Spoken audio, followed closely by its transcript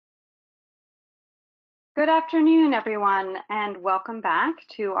Good afternoon, everyone, and welcome back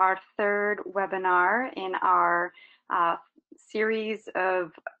to our third webinar in our series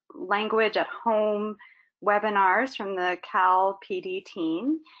of language at home webinars from the Cal PD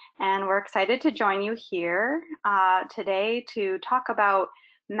team. And we're excited to join you here today to talk about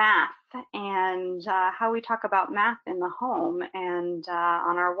math and how we talk about math in the home and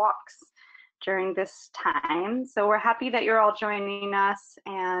on our walks during this time. So we're happy that you're all joining us,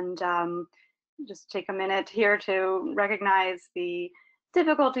 and just take a minute here to recognize the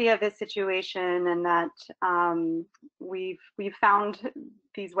difficulty of this situation, and that we've found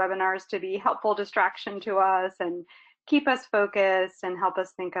these webinars to be helpful distraction to us and keep us focused and help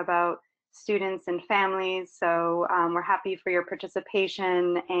us think about students and families. So we're happy for your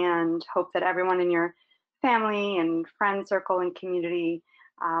participation and hope that everyone in your family and friend circle and community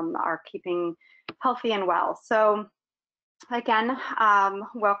are keeping healthy and well. So again,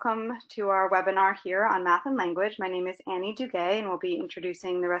 welcome to our webinar here on math and language. My name is Annie Duguay, and we'll be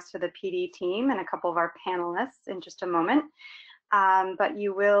introducing the rest of the PD team and a couple of our panelists in just a moment. But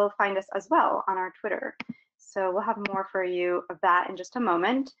you will find us as well on our Twitter. So we'll have more for you of that in just a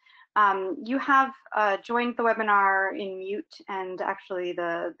moment. You have joined the webinar in mute, and actually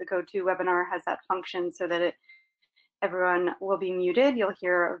the GoToWebinar has that function so that everyone will be muted. You'll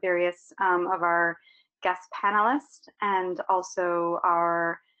hear various of our guest panelists and also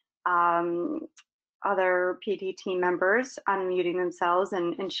our other PD team members unmuting themselves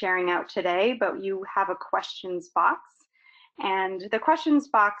and sharing out today, but you have a questions box. And the questions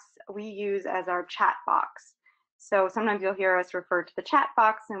box we use as our chat box. So sometimes you'll hear us refer to the chat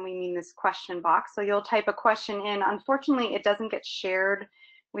box, and we mean this question box. So you'll type a question in. Unfortunately, it doesn't get shared,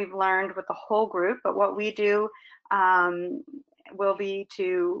 we've learned, with the whole group, but what we do will be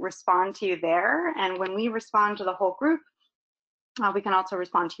to respond to you there. And when we respond to the whole group, we can also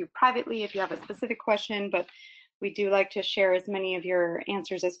respond to you privately if you have a specific question, but we do like to share as many of your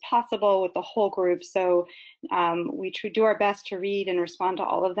answers as possible with the whole group. So we do our best to read and respond to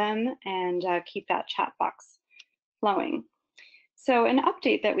all of them and keep that chat box flowing. So an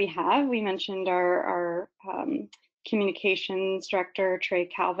update that we have, we mentioned our communications director, Trey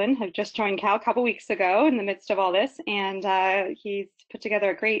Calvin, had just joined Cal a couple weeks ago in the midst of all this, and he's put together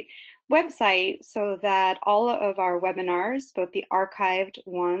a great website so that all of our webinars, both the archived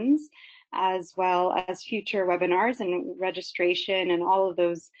ones as well as future webinars and registration and all of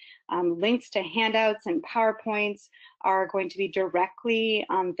those links to handouts and PowerPoints, are going to be directly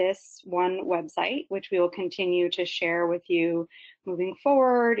on this one website, which we will continue to share with you moving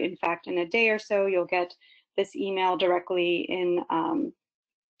forward. In fact, in a day or so, you'll get this email directly in,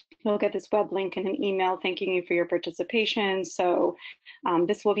 you'll get this web link in an email thanking you for your participation. So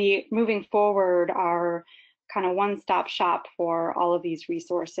this will be, moving forward, our kind of one-stop shop for all of these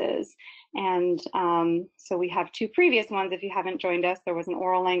resources. And so we have two previous ones. If you haven't joined us, there was an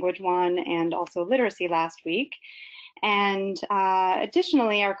oral language one and also literacy last week. And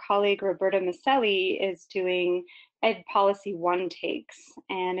additionally, our colleague Roberta Maselli is doing Ed Policy One Takes.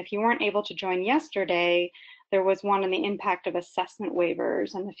 And if you weren't able to join yesterday, there was one on the impact of assessment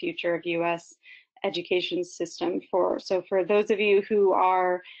waivers and the future of U.S. education system. So for those of you who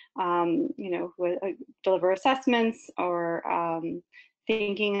are, who deliver assessments or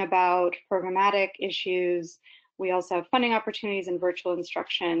thinking about programmatic issues, we also have funding opportunities and virtual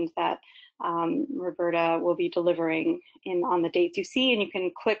instruction that Roberta will be delivering on the dates you see, and you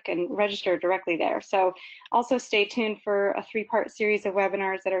can click and register directly there. So also stay tuned for a 3-part series of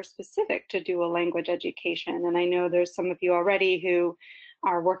webinars that are specific to dual language education. And I know there's some of you already who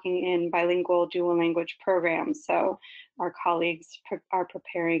are working in bilingual dual language programs. So our colleagues are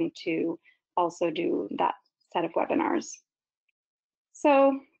preparing to also do that set of webinars.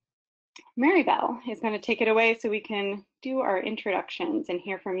 So Maribel is going to take it away so we can do our introductions and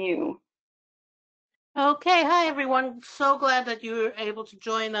hear from you. Okay, hi everyone. So glad that you were able to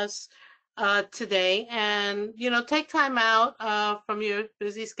join us today, and take time out from your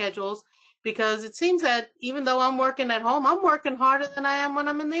busy schedules, because it seems that even though I'm working at home, I'm working harder than I am when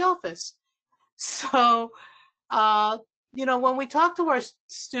I'm in the office. So when we talk to our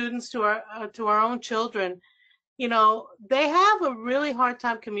students, to our own children, they have a really hard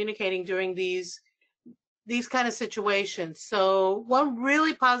time communicating during these kind of situations. So one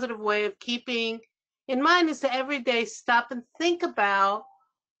really positive way of keeping in mind is to every day stop and think about,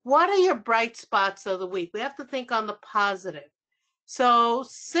 what are your bright spots of the week? We have to think on the positive. So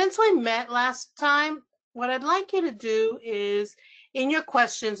since we met last time, what I'd like you to do is, in your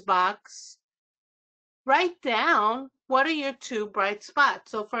questions box, write down what are your 2 bright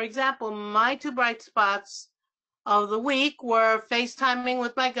spots. So for example, my 2 bright spots of the week, we're FaceTiming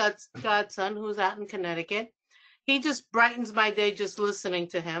with my godson, who's out in Connecticut. He just brightens my day just listening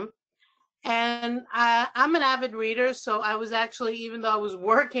to him. And I'm an avid reader, so I was actually, even though I was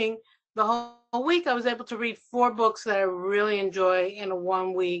working the whole week, I was able to read 4 books that I really enjoy in a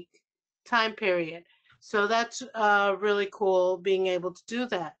 1 week time period. So that's really cool being able to do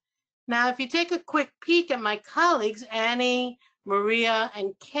that. Now, if you take a quick peek at my colleagues, Annie, Maria,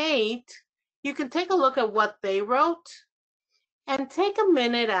 and Kate, you can take a look at what they wrote and take a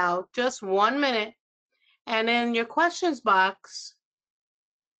minute out, just 1 minute, and in your questions box,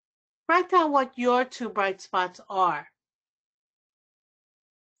 write down what your 2 bright spots are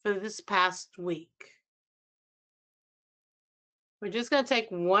for this past week. We're just going to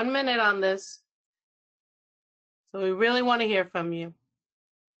take 1 minute on this, so we really want to hear from you.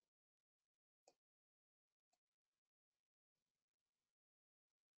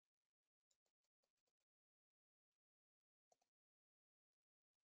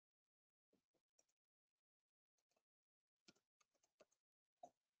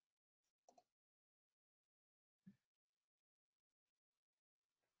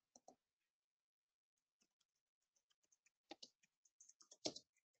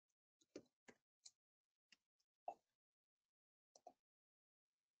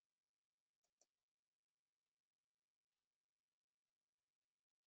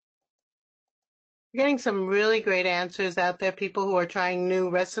 We're getting some really great answers out there, people who are trying new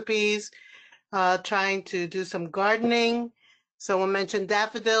recipes, trying to do some gardening. Someone mentioned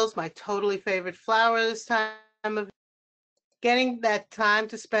daffodils, my totally favorite flower this time of getting that time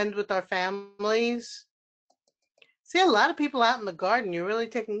to spend with our families. See a lot of people out in the garden. You're really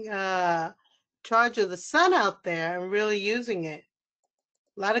taking charge of the sun out there and really using it.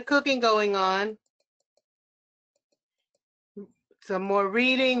 A lot of cooking going on. Some more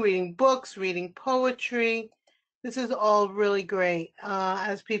reading books, reading poetry. This is all really great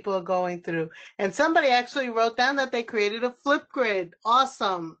as people are going through. And somebody actually wrote down that they created a Flipgrid.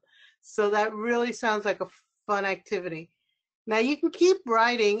 Awesome. So that really sounds like a fun activity. Now you can keep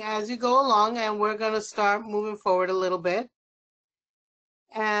writing as you go along, and we're going to start moving forward a little bit.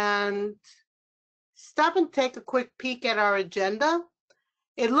 And stop and take a quick peek at our agenda.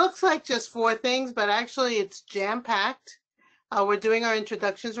 It looks like just 4 things, but actually it's jam-packed. We're doing our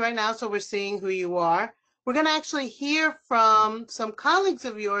introductions right now, so we're seeing who you are. We're going to actually hear from some colleagues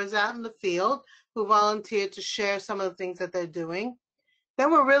of yours out in the field who volunteered to share some of the things that they're doing.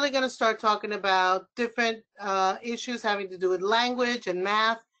 Then we're really going to start talking about different issues having to do with language and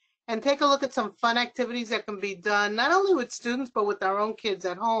math, and take a look at some fun activities that can be done not only with students, but with our own kids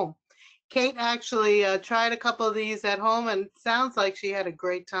at home. Kate actually tried a couple of these at home, and it sounds like she had a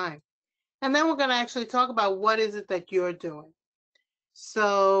great time. And then we're going to actually talk about what is it that you're doing.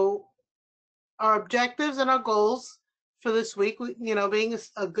 So our objectives and our goals for this week, being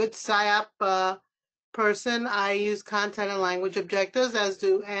a good PSYOP person, I use content and language objectives, as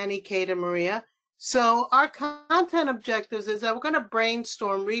do Annie, Kate, and Maria. So our content objectives is that we're going to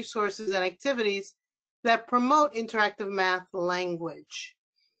brainstorm resources and activities that promote interactive math language.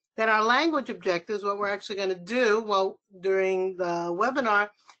 Then our language objectives, what we're actually going to do during the webinar,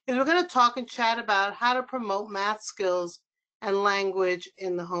 is we're going to talk and chat about how to promote math skills and language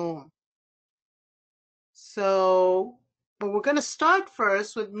in the home. So, but we're going to start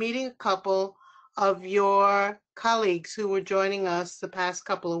first with meeting a couple of your colleagues who were joining us the past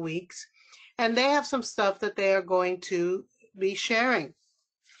couple of weeks, and they have some stuff that they are going to be sharing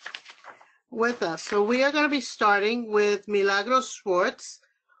with us. So we are going to be starting with Milagros Schwartz,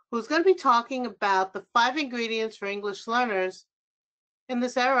 who's going to be talking about the 5 ingredients for English learners in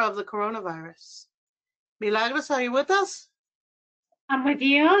this era of the coronavirus. Milagros, are you with us? I'm with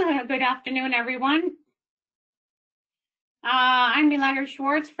you. Good afternoon, everyone. I'm Milagros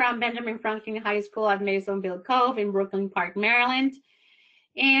Schwartz from Benjamin Franklin High School at Masonville Cove in Brooklyn Park, Maryland.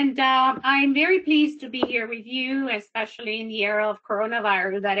 And I'm very pleased to be here with you, especially in the era of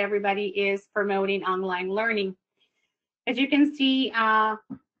coronavirus that everybody is promoting online learning. As you can see,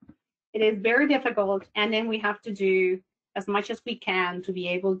 it is very difficult, and then we have to do as much as we can to be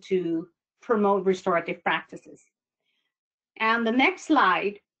able to promote restorative practices. And the next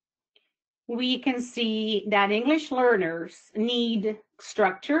slide, we can see that English learners need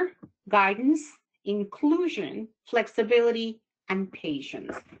structure, guidance, inclusion, flexibility, and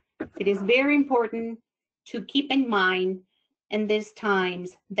patience. It is very important to keep in mind in these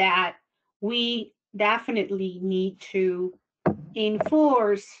times that we definitely need to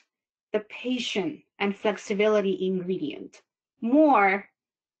enforce the patient and flexibility ingredient, more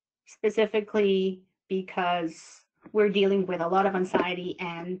specifically because we're dealing with a lot of anxiety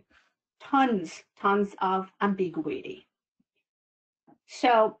and tons of ambiguity.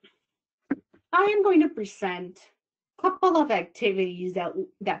 So I am going to present a couple of activities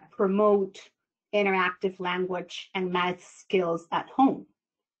that promote interactive language and math skills at home.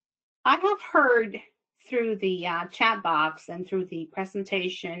 I have heard through the chat box and through the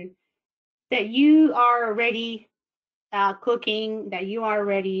presentation that you are already cooking, that you are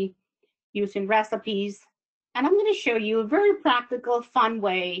already using recipes, and I'm going to show you a very practical, fun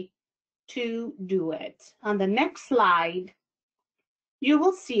way to do it. On the next slide, you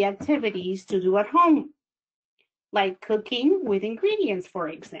will see activities to do at home, like cooking with ingredients, for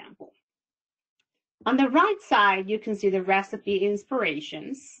example. On the right side, you can see the recipe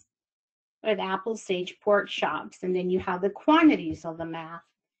inspirations with apple sage pork chops, and then you have the quantities of the math.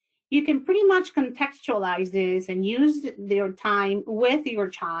 You can pretty much contextualize this and use your time with your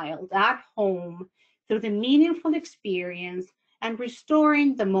child at home through the meaningful experience and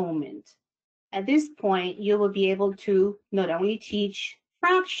restoring the moment. At this point, you will be able to not only teach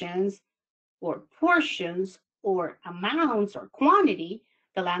fractions or portions or amounts or quantity,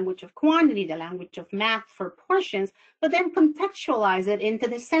 the language of quantity, the language of math for portions, but then contextualize it into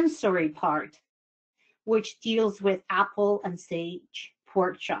the sensory part, which deals with apple and sage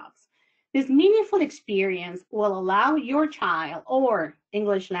pork chops. This meaningful experience will allow your child or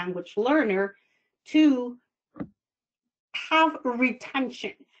English language learner to have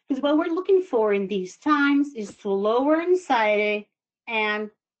retention. Because what we're looking for in these times is to lower anxiety and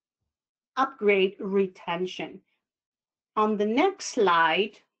upgrade retention. On the next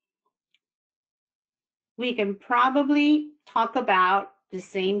slide, we can probably talk about the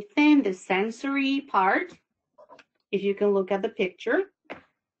same thing, the sensory part. If you can look at the picture,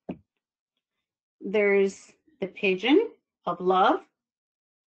 there's the pigeon of love.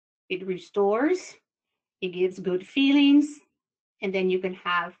 It restores, it gives good feelings, and then you can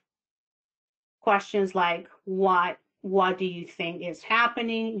have questions like what do you think is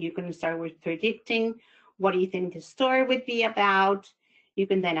happening? You can start with predicting. What do you think the story would be about? You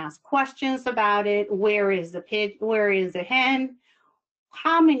can then ask questions about it. Where is the pig? Where is the hen?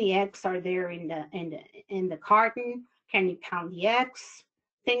 How many eggs are there in the carton? Can you count the eggs?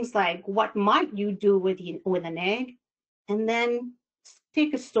 Things like what might you do with an egg? And then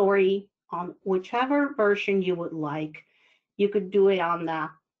take a story on whichever version you would like. You could do it on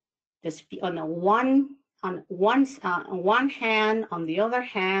one hand, on the other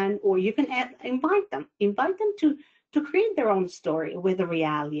hand, or you can invite them to create their own story with the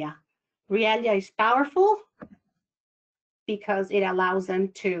realia. Realia is powerful because it allows them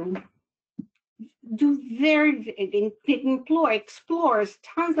to explores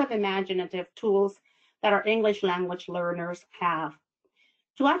tons of imaginative tools that our English language learners have.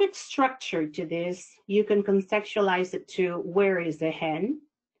 To add structure to this, you can contextualize it to where is the hen?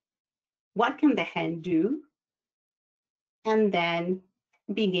 What can the hen do? And then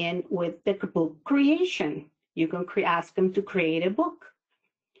begin with the book creation. You can ask them to create a book.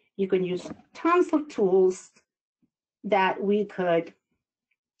 You can use tons of tools that we could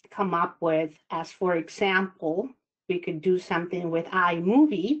come up with, as for example, we could do something with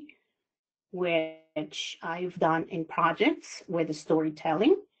iMovie, which I've done in projects with the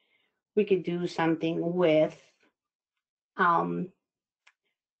storytelling. We could do something with Flipgrid,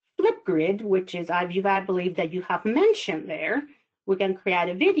 which is I believe that you have mentioned there. We can create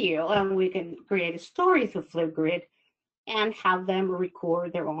a video and we can create a story through Flipgrid and have them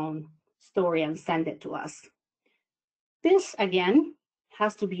record their own story and send it to us. This, again,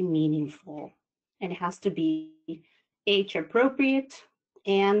 has to be meaningful and it has to be age appropriate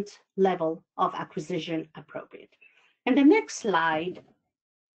and level of acquisition appropriate. And the next slide,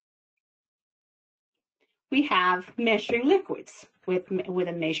 we have measuring liquids with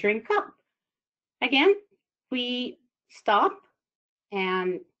a measuring cup. Again, we stop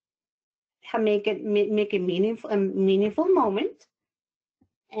and make a meaningful moment.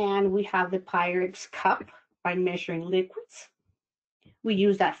 And we have the Pyrex cup by measuring liquids. We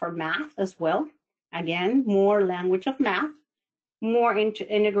use that for math as well. Again, more language of math, more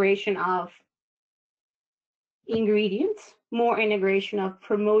integration of ingredients, more integration of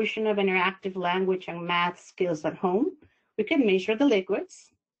promotion of interactive language and math skills at home. We can measure the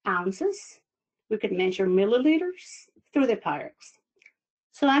liquids, ounces. We could measure milliliters through the Pyrex.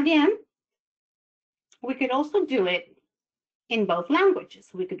 So again, we could also do it in both languages.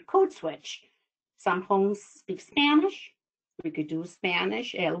 We could code switch. Some homes speak Spanish. We could do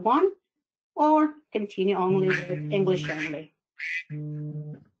Spanish L1 or continue only with English only.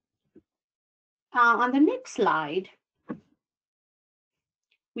 On the next slide,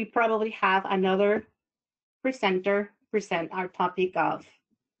 we probably have another presenter present our topic of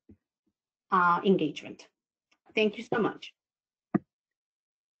engagement. Thank you so much.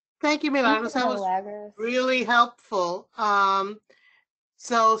 Thank you, Milagros. That was really helpful.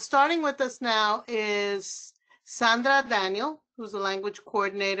 So starting with us now is Sandra Daniel, who's the language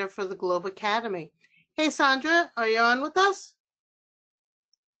coordinator for the Globe Academy. Hey, Sandra, are you on with us?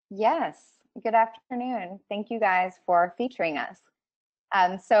 Yes, good afternoon. Thank you guys for featuring us.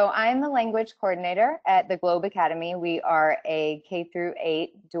 So I'm the language coordinator at the Globe Academy. We are a K-8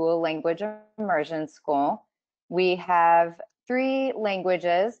 dual language immersion school. We have 3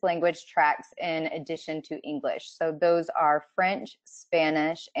 language tracks in addition to English. So those are French,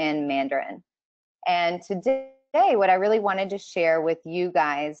 Spanish, and Mandarin. And today, what I really wanted to share with you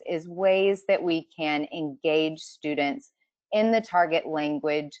guys is ways that we can engage students in the target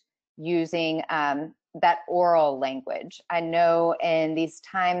language using that oral language. I know in these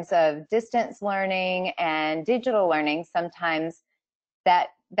times of distance learning and digital learning, sometimes that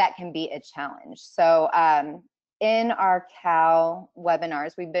can be a challenge. So in our CAL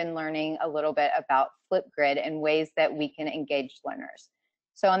webinars, we've been learning a little bit about Flipgrid and ways that we can engage learners.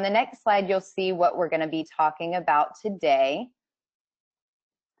 So on the next slide, you'll see what we're going to be talking about today.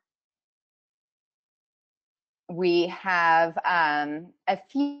 We have a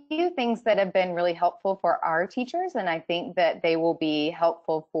few things that have been really helpful for our teachers, and I think that they will be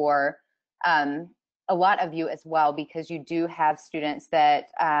helpful for a lot of you as well, because you do have students that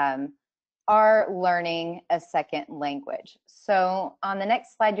are learning a second language. So on the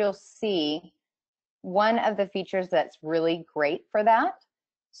next slide, you'll see one of the features that's really great for that.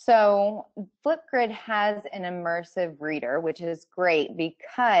 So Flipgrid has an immersive reader, which is great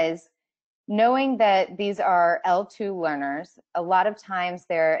because knowing that these are L2 learners, a lot of times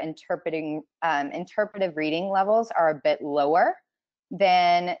their interpretive reading levels are a bit lower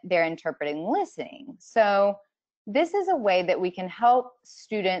than their interpreting listening. So this is a way that we can help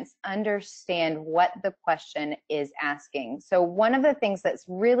students understand what the question is asking. So one of the things that's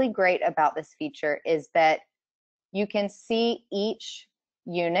really great about this feature is that you can see each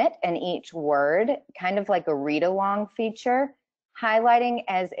unit and each word, kind of like a read-along feature, highlighting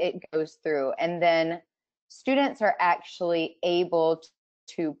as it goes through. And then students are actually able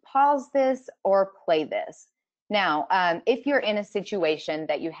to pause this or play this. Now, if you're in a situation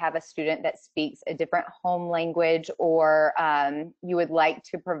that you have a student that speaks a different home language, or you would like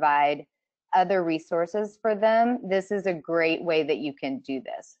to provide other resources for them, this is a great way that you can do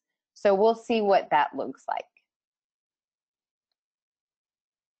this. So we'll see what that looks like.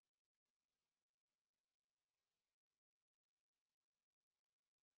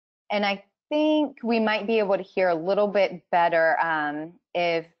 And I think we might be able to hear a little bit better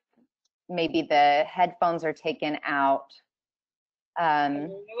if maybe the headphones are taken out.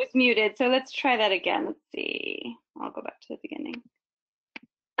 It was muted, so let's try that again. Let's see. I'll go back to the beginning.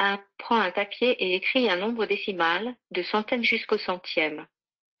 Prends un papier et écris un nombre décimal de centaines jusqu'au centième.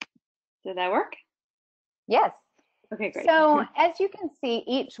 Did that work? Yes. Okay, great. So as you can see,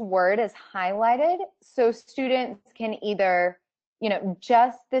 each word is highlighted, so students can either,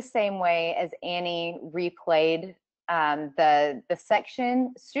 just the same way as Annie replayed the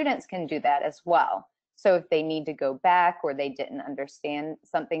section, students can do that as well. So if they need to go back or they didn't understand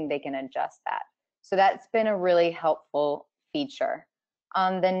something, they can adjust that. So that's been a really helpful feature.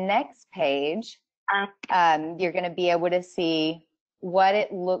 On the next page, you're going to be able to see what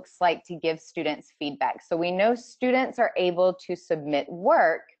it looks like to give students feedback. So we know students are able to submit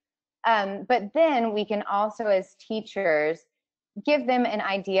work, but then we can also, as teachers, give them an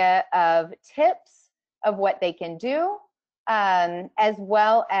idea of tips of what they can do, as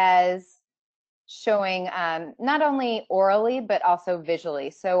well as showing not only orally, but also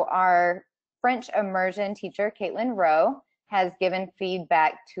visually. So our French immersion teacher, Caitlin Rowe, has given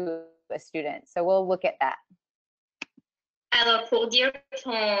feedback to a student. So we'll look at that. Alors, pour dire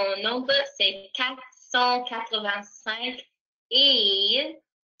ton nombre, c'est 485 et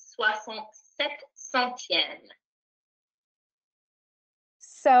 67 centièmes.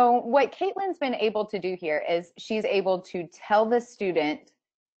 So what Caitlin's been able to do here is she's able to tell the student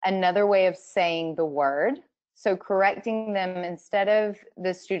another way of saying the word. So correcting them, instead of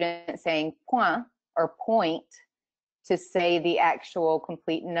the student saying point or point to say the actual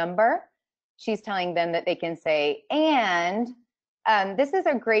complete number, she's telling them that they can say and. This is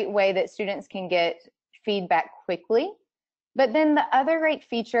a great way that students can get feedback quickly. But then the other great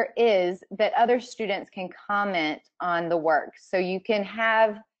feature is that other students can comment on the work. So you can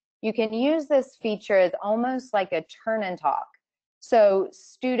use this feature as almost like a turn and talk. So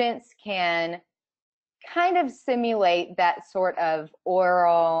students can kind of simulate that sort of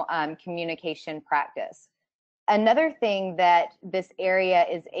oral communication practice. Another thing that this area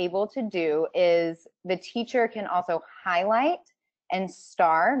is able to do is the teacher can also highlight and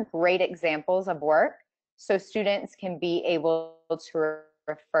star great examples of work so students can be able to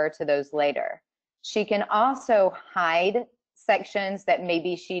refer to those later. She can also hide sections that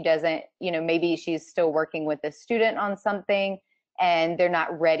maybe she doesn't, maybe she's still working with a student on something and they're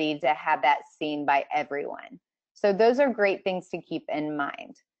not ready to have that seen by everyone. So those are great things to keep in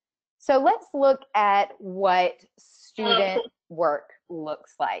mind. So let's look at what student work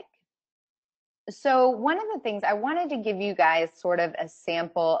looks like. So one of the things I wanted to give you guys sort of a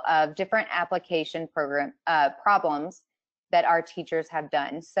sample of different application problems that our teachers have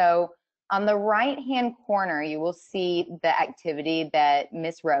done. So on the right-hand corner, you will see the activity that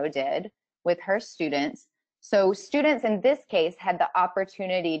Miss Rowe did with her students. So students in this case had the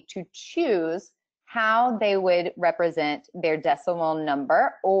opportunity to choose how they would represent their decimal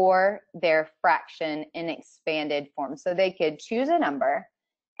number or their fraction in expanded form. So they could choose a number,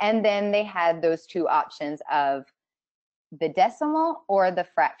 and then they had those two options of the decimal or the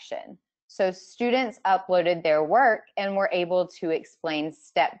fraction. So students uploaded their work and were able to explain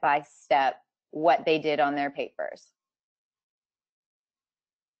step by step what they did on their papers.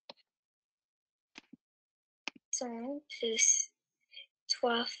 5 plus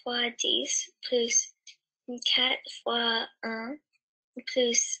 3 fois 10 plus 4 fois 1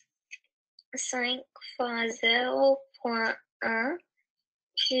 plus 5 fois 0.1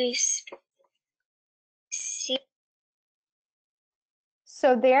 plus 6.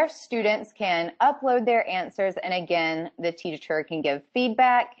 So their students can upload their answers, and again, the teacher can give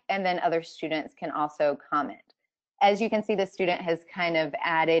feedback, and then other students can also comment. As you can see, the student has kind of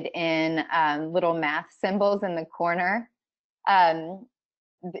added in little math symbols in the corner,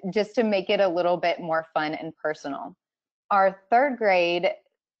 just to make it a little bit more fun and personal. Our third grade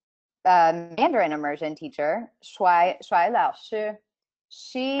Mandarin immersion teacher, Shuai Lao Shi,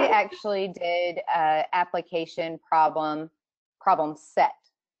 she actually did an application problem set.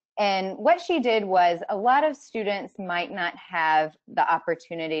 And what she did was, a lot of students might not have the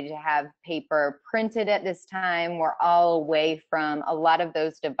opportunity to have paper printed at this time. We're all away from a lot of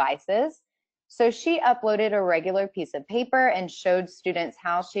those devices. So she uploaded a regular piece of paper and showed students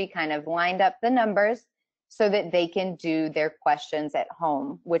how she kind of lined up the numbers so that they can do their questions at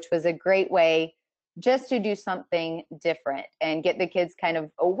home, which was a great way just to do something different and get the kids kind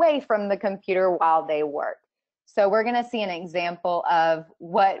of away from the computer while they work. So we're going to see an example of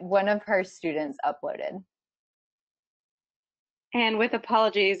what one of her students uploaded. And with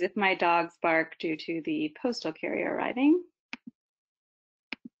apologies if my dogs bark due to the postal carrier arriving.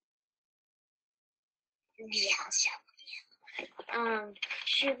 你好，小朋友。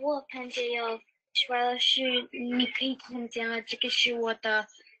是我看见有说老师，你可以看见了，这个是我的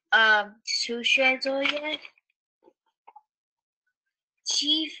数学作业。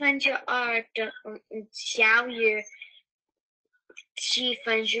2/7的小于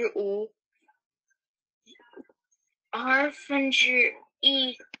5/7，2/1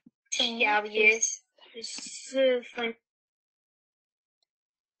小于4/4。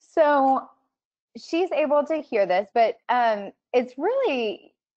So she's able to hear this, but it's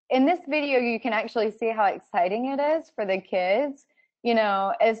really, in this video, you can actually see how exciting it is for the kids.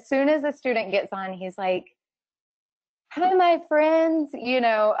 As soon as a student gets on, he's like, hi, my friends.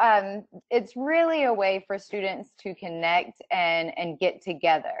 It's really a way for students to connect and get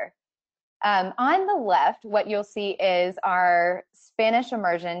together. On the left, what you'll see is our Spanish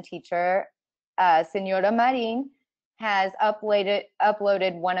immersion teacher, Senora Marin, has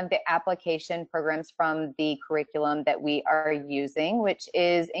uploaded one of the application programs from the curriculum that we are using, which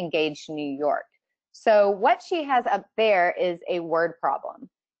is Engage New York. So what she has up there is a word problem.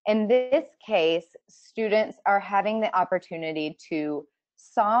 In this case, students are having the opportunity to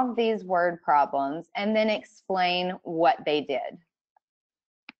solve these word problems and then explain what they did.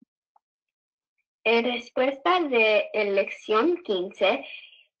 En respuesta de lección 15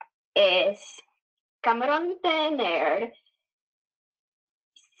 es Cameron tener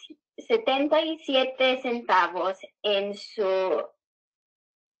 77 centavos en su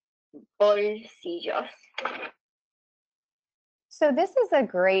bolsillo. So this is a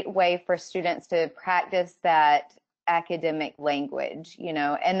great way for students to practice that academic language,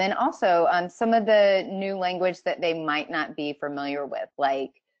 and then also some of the new language that they might not be familiar with,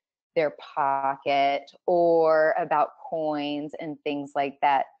 like their pocket or about coins and things like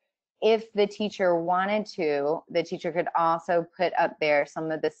that. If the teacher wanted to, the teacher could also put up there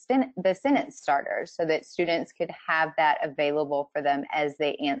some of the sentence starters so that students could have that available for them as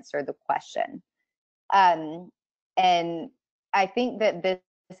they answer the question. And I think that this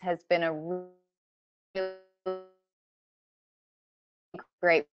has been a really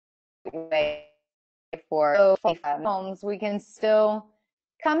great way for homes, we can still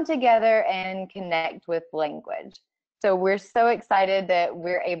come together and connect with language. So we're so excited that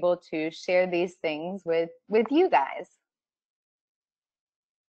we're able to share these things with you guys.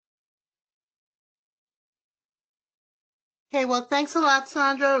 Okay, well, thanks a lot,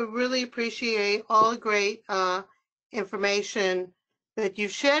 Sandra. We really appreciate all the great information that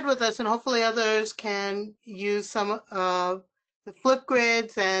you've shared with us, and hopefully others can use some of the flip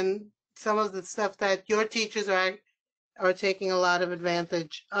grids and some of the stuff that your teachers are taking a lot of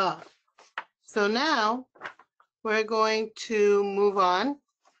advantage of. So now we're going to move on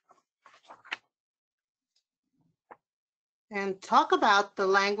and talk about the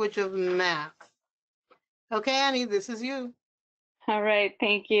language of math. Okay, Annie, this is you. All right,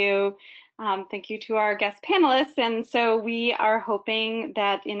 thank you. Thank you to our guest panelists. And so we are hoping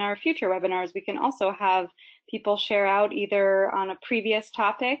that in our future webinars, we can also have people share out either on a previous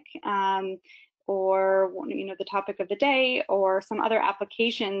topic or the topic of the day or some other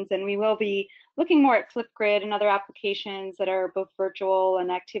applications. And we will be looking more at Flipgrid and other applications that are both virtual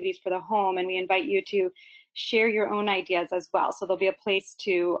and activities for the home. And we invite you to share your own ideas as well. So there'll be a place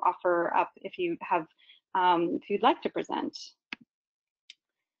to offer up if you have, if you'd like to present.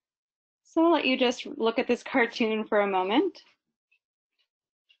 So I'll let you just look at this cartoon for a moment.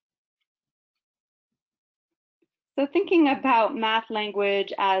 So thinking about math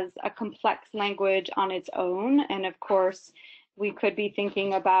language as a complex language on its own, and of course, we could be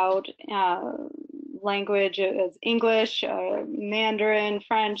thinking about language as English, Mandarin,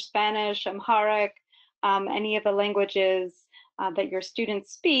 French, Spanish, Amharic, any of the languages that your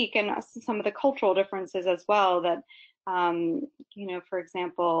students speak, and some of the cultural differences as well that, for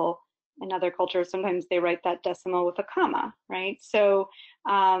example, in other cultures, sometimes they write that decimal with a comma, right? So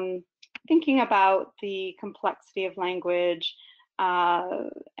thinking about the complexity of language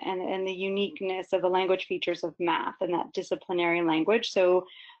and the uniqueness of the language features of math and that disciplinary language. So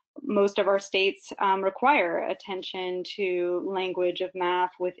most of our states require attention to language of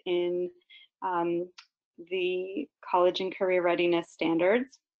math within the college and career readiness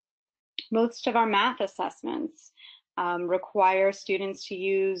standards. Most of our math assessments require students to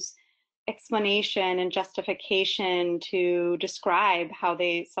use explanation and justification to describe how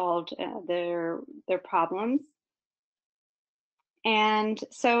they solved their problems. And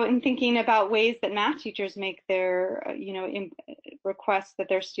so in thinking about ways that math teachers make their, requests that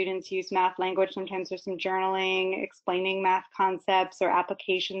their students use math language, sometimes there's some journaling, explaining math concepts or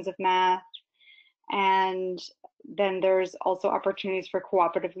applications of math. And then there's also opportunities for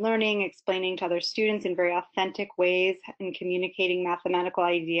cooperative learning, explaining to other students in very authentic ways and communicating mathematical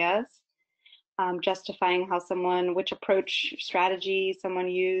ideas. Justifying which approach strategy someone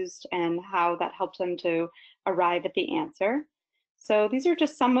used and how that helped them to arrive at the answer. So these are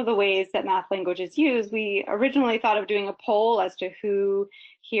just some of the ways that math language is used. We originally thought of doing a poll as to who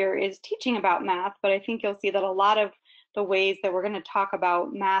here is teaching about math, but I think you'll see that a lot of the ways that we're going to talk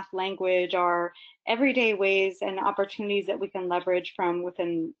about math language are everyday ways and opportunities that we can leverage from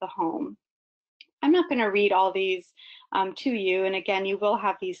within the home. I'm not going to read all these to you, and again, you will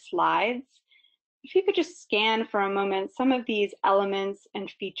have these slides. If you could just scan for a moment some of these elements and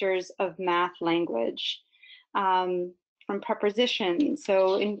features of math language from prepositions.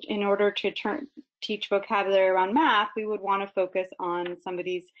 So in order to teach vocabulary around math, we would want to focus on some of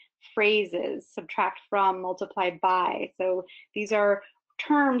these phrases: subtract from, multiply by. So these are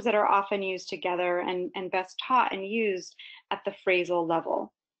terms that are often used together and best taught and used at the phrasal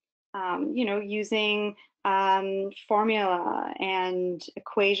level. Using formula and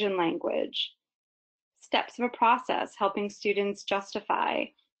equation language. Steps of a process, helping students justify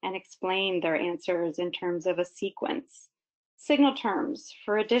and explain their answers in terms of a sequence. Signal terms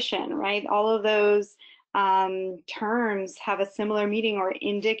for addition, right? All of those terms have a similar meaning or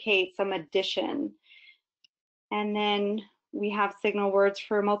indicate some addition. And then we have signal words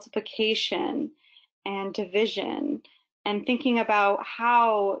for multiplication and division, and thinking about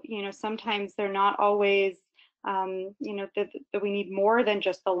how, sometimes they're not always that we need more than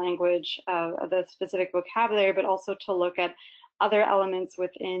just the language of the specific vocabulary, but also to look at other elements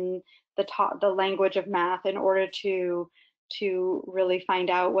within the language of math in order to really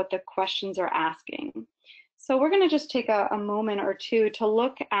find out what the questions are asking. So we're going to just take a moment or two to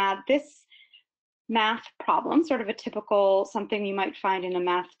look at this math problem, sort of a typical something you might find in a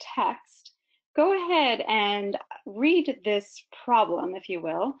math text. Go ahead and read this problem, if you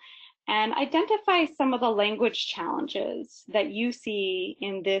will, and identify some of the language challenges that you see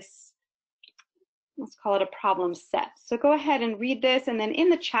in this, let's call it a problem set. So go ahead and read this, and then in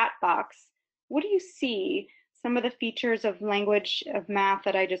the chat box, what do you see some of the features of language of math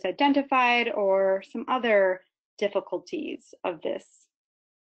that I just identified, or some other difficulties of this?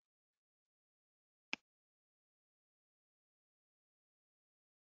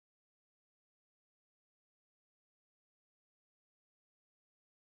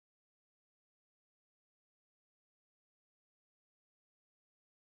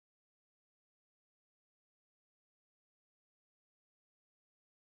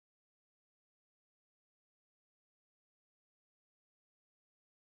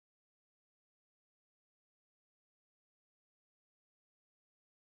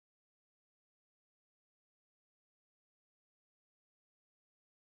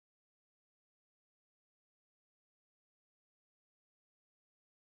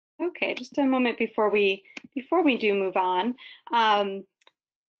 Okay, just a moment before we do move on.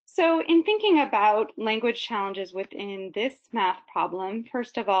 So in thinking about language challenges within this math problem,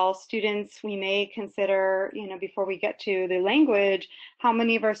 first of all, students, we may consider, before we get to the language, how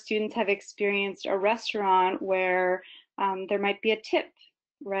many of our students have experienced a restaurant where there might be a tip,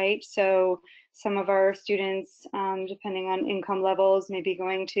 right? So some of our students, depending on income levels, may be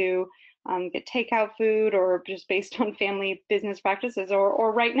going to get takeout food, or just based on family business practices,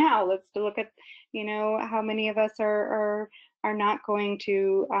 or right now, let's look at, how many of us are not going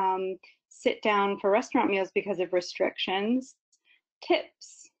to sit down for restaurant meals because of restrictions.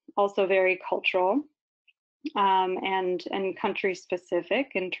 Tips, also very cultural and country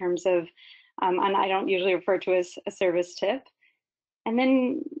specific in terms of, and I don't usually refer to as a service tip. And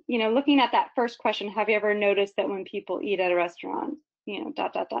then, looking at that first question, have you ever noticed that when people eat at a restaurant,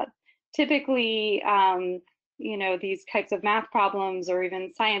 typically, these types of math problems or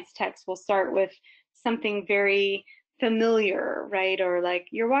even science texts will start with something very familiar, right? Or like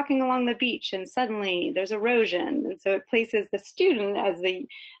you're walking along the beach and suddenly there's erosion. And so it places the student as the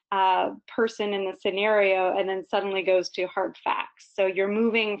person in the scenario, and then suddenly goes to hard facts. So you're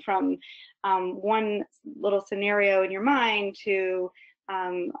moving from one little scenario in your mind to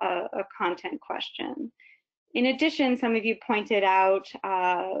a content question. In addition, some of you pointed out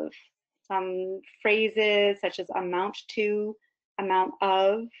some phrases such as amount to, amount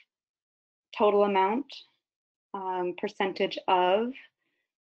of, total amount, percentage of.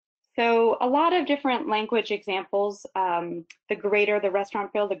 So a lot of different language examples. The greater the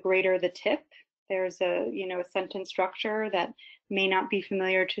restaurant bill, the greater the tip. There's a sentence structure that may not be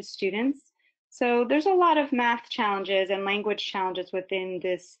familiar to students. So there's a lot of math challenges and language challenges within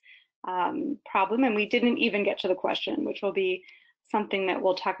this problem, and we didn't even get to the question, which will be something that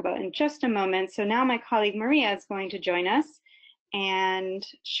we'll talk about in just a moment. So now my colleague Maria is going to join us and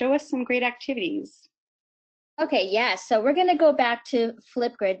show us some great activities. Okay, yeah, so we're going to go back to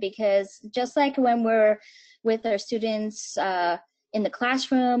Flipgrid, because just like when we're with our students in the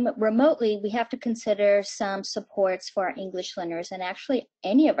classroom remotely, we have to consider some supports for our English learners, and actually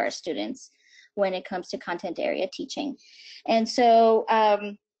any of our students when it comes to content area teaching. And so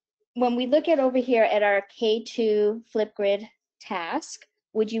when we look at over here at our K2 Flipgrid task,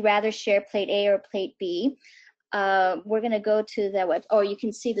 would you rather share plate A or plate B? We're going to go to the web, or you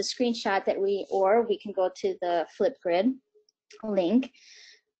can see the screenshot that we can go to the Flipgrid link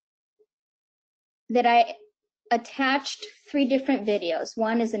that I attached 3 different videos.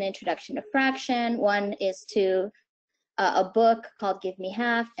 One is an introduction to fraction, one is to a book called Give Me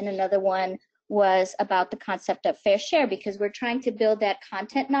Half, and another one was about the concept of fair share, because we're trying to build that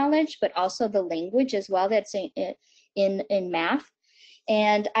content knowledge, but also the language as well that's in math.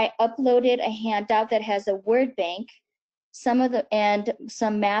 And I uploaded a handout that has a word bank, and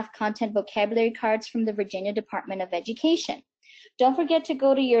some math content vocabulary cards from the Virginia Department of Education. Don't forget to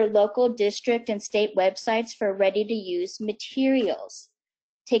go to your local district and state websites for ready-to-use materials.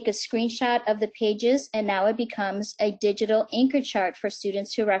 Take a screenshot of the pages, and now it becomes a digital anchor chart for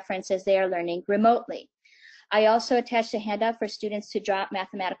students to reference as they are learning remotely. I also attached a handout for students to draw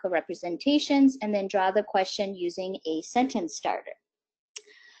mathematical representations and then draw the question using a sentence starter.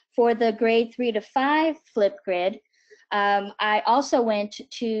 For the grade 3 to 5 Flipgrid, I also went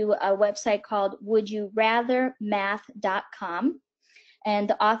to a website called wouldyourathermath.com, and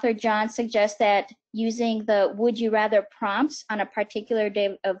the author John suggests that using the would you rather prompts on a particular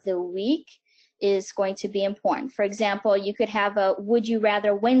day of the week is going to be important. For example, you could have a would you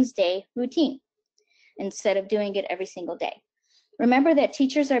rather Wednesday routine instead of doing it every single day. Remember that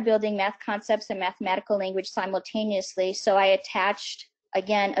teachers are building math concepts and mathematical language simultaneously, so I attached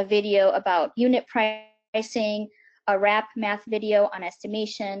again a video about unit pricing, a rap math video on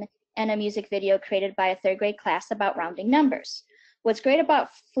estimation, and a music video created by a 3rd grade class about rounding numbers. What's great about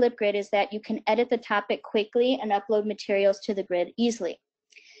Flipgrid is that you can edit the topic quickly and upload materials to the grid easily.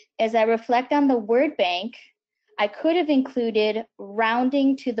 As I reflect on the word bank, I could have included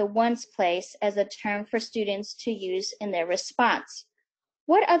rounding to the ones place as a term for students to use in their response.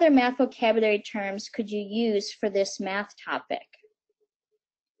 What other math vocabulary terms could you use for this math topic?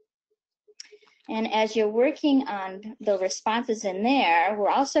 And as you're working on the responses in there, we're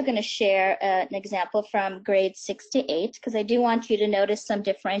also going to share an example from grades 6 to 8, because I do want you to notice some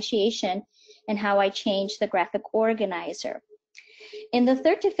differentiation in how I changed the graphic organizer. In the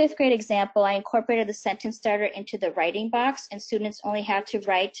 3rd to 5th grade example, I incorporated the sentence starter into the writing box, and students only had to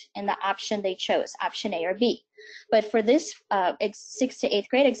write in the option they chose, option A or B. But for this 6th to 8th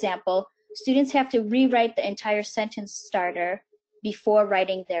grade example, students have to rewrite the entire sentence starter before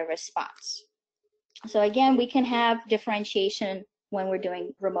writing their response. So again, we can have differentiation when we're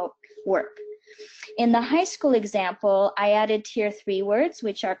doing remote work. In the high school example, I added tier 3 words,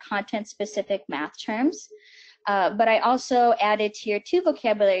 which are content-specific math terms. But I also added tier 2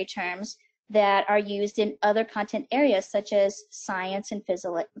 vocabulary terms that are used in other content areas such as science and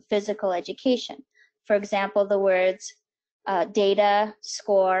physical education. For example, the words data,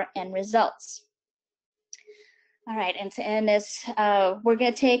 score, and results. All right, and to end this, we're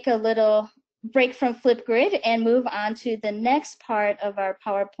going to take a little break from Flipgrid and move on to the next part of our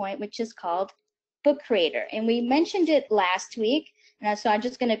PowerPoint, which is called Book Creator. And we mentioned it last week, and so I'm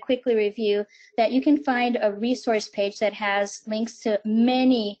just going to quickly review that you can find a resource page that has links to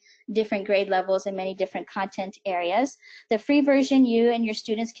many different grade levels and many different content areas. The free version, you and your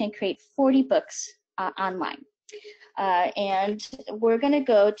students can create 40 books online. And we're going to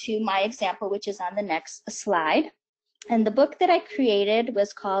go to my example, which is on the next slide. And the book that I created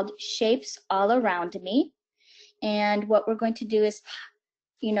was called Shapes All Around Me. And what we're going to do is,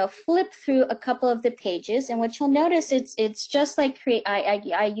 flip through a couple of the pages. And what you'll notice, it's just like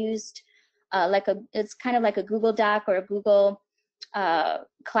I used it's kind of like a Google Doc or a Google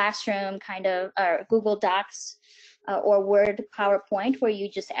Classroom kind of, or Google Docs or Word PowerPoint, where you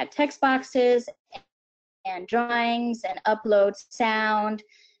just add text boxes and drawings and upload sound,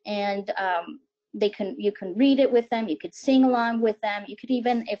 and you can read it with them, you could sing along with them, you could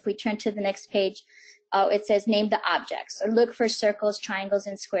even, if we turn to the next page, it says name the objects, or look for circles, triangles,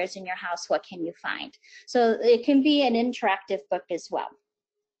 and squares in your house, what can you find? So it can be an interactive book as well.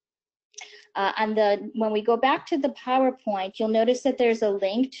 When we go back to the PowerPoint, you'll notice that there's a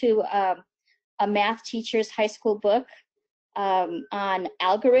link to a math teacher's high school book on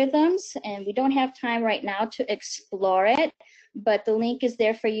algorithms, and we don't have time right now to explore it, but the link is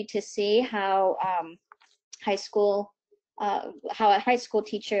there for you to see how a high school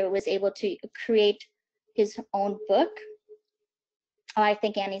teacher was able to create his own book. Oh, I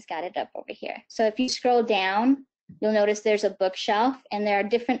think Annie's got it up over here. So if you scroll down, you'll notice there's a bookshelf, and there are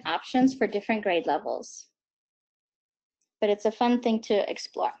different options for different grade levels. But it's a fun thing to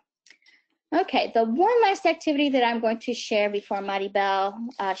explore. Okay, the one last activity that I'm going to share before Maribel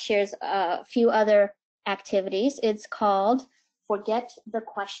shares a few other activities. It's called Forget the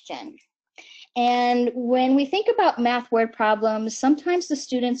Question. And when we think about math word problems, sometimes the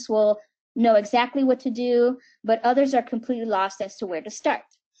students will know exactly what to do, but others are completely lost as to where to start.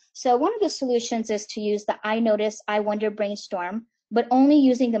 So one of the solutions is to use the I notice, I wonder brainstorm, but only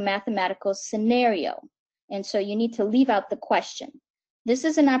using the mathematical scenario. And so you need to leave out the question. This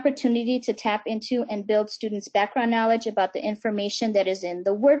is an opportunity to tap into and build students' background knowledge about the information that is in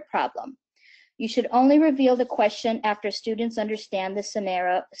the word problem. You should only reveal the question after students understand the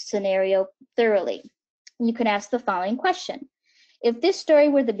scenario thoroughly. You can ask the following question. If this story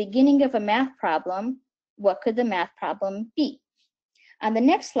were the beginning of a math problem, what could the math problem be? On the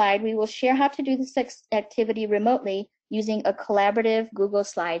next slide, we will share how to do this activity remotely using a collaborative Google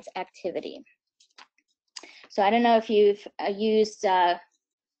Slides activity. So I don't know if you've used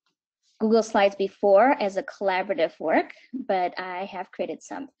Google Slides before as a collaborative work, but I have created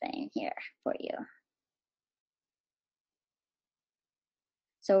something here for you.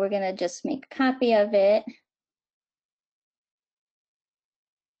 So we're going to just make a copy of it.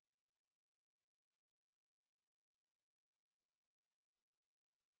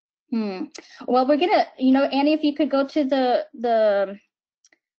 Well, we're gonna, Annie, if you could go to the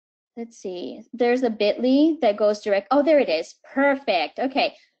let's see, there's a bit.ly that goes direct. Oh, there it is. Perfect.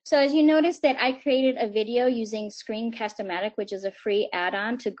 Okay. So as you notice that I created a video using Screencast-O-Matic, which is a free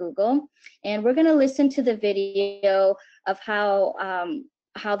add-on to Google, and we're gonna listen to the video of how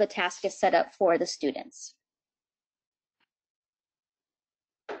the task is set up for the students.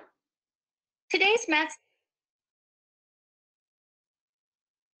 Today's Math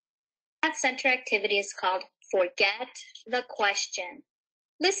Center activity is called Forget the Question.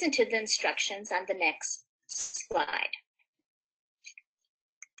 Listen to the instructions on the next slide.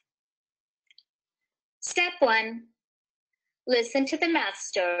 Step 1. Listen to the math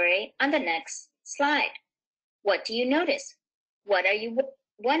story on the next slide. What do you notice? What are you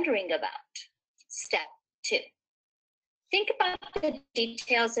wondering about? Step 2. Think about the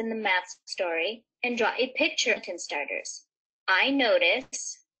details in the math story and draw a picture of sentence starters. I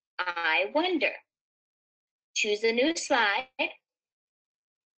notice, I wonder. Choose a new slide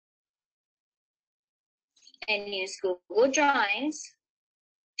and use Google Drawings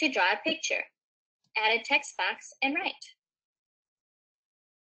to draw a picture. Add a text box and write.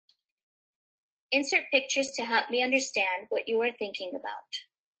 Insert pictures to help me understand what you are thinking about.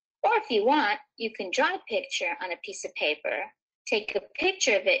 Or if you want, you can draw a picture on a piece of paper, take a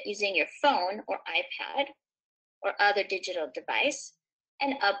picture of it using your phone or iPad or other digital device,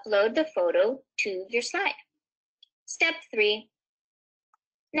 and upload the photo to your slide. Step 3.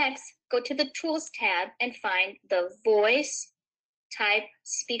 Next, go to the Tools tab and find the Voice Type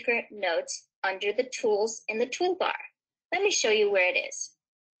Speaker Notes under the Tools in the toolbar. Let me show you where it is.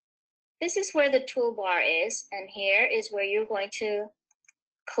 This is where the toolbar is, and here is where you're going to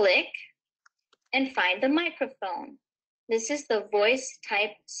click and find the microphone. This is the Voice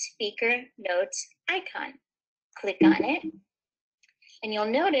Type Speaker Notes icon. Click on it, and you'll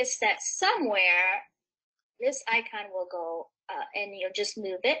notice that somewhere this icon will go, and you'll just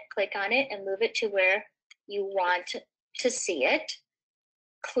move it, click on it, and move it to where you want to see it.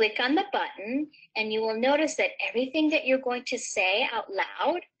 Click on the button, and you will notice that everything that you're going to say out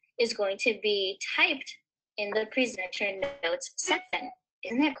loud is going to be typed in the presenter notes section.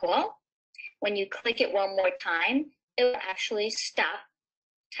 Isn't that cool? When you click it one more time, it will actually stop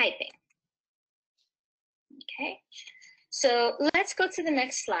typing. Okay, so let's go to the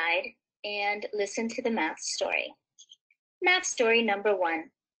next slide and listen to the math story. Math story number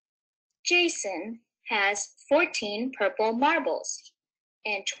 1. Jason has 14 purple marbles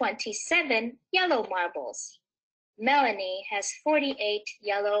and 27 yellow marbles. Melanie has 48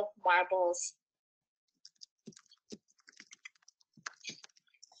 yellow marbles.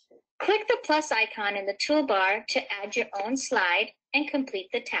 Click the plus icon in the toolbar to add your own slide and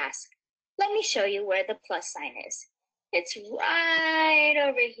complete the task. Let me show you where the plus sign is. It's right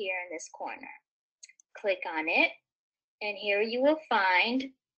over here in this corner. Click on it, and here you will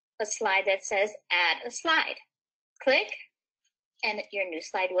find a slide that says Add a Slide. Click, and your new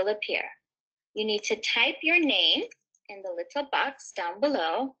slide will appear. You need to type your name in the little box down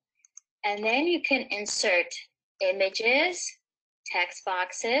below, and then you can insert images, text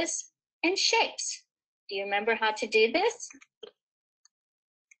boxes, and shapes. Do you remember how to do this?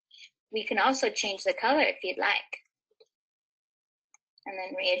 We can also change the color if you'd like, and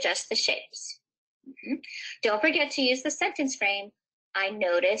then readjust the shapes. Don't forget to use the sentence frame. I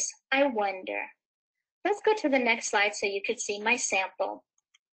notice, I wonder. Let's go to the next slide so you could see my sample.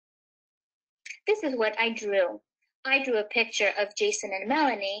 This is what I drew. I drew a picture of Jason and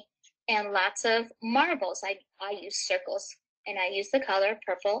Melanie and lots of marbles. I use circles, and I use the color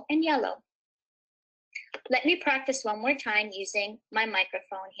purple and yellow. Let me practice one more time using my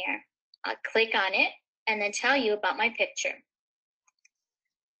microphone here. I'll click on it and then tell you about my picture.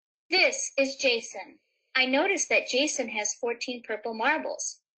 This is Jason. I noticed that Jason has 14 purple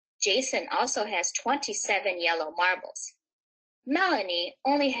marbles. Jason also has 27 yellow marbles. Melanie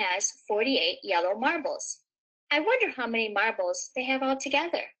only has 48 yellow marbles. I wonder how many marbles they have all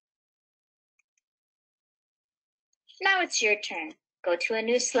together. Now it's your turn. Go to a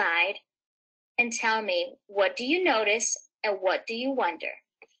new slide and tell me, what do you notice and what do you wonder?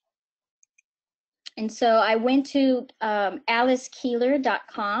 And so I went to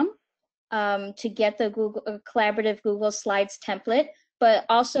alicekeeler.com to get the collaborative Google Slides template. But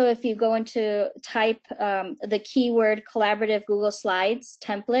also, if you go into type the keyword collaborative Google Slides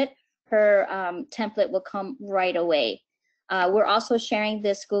template, her template will come right away. We're also sharing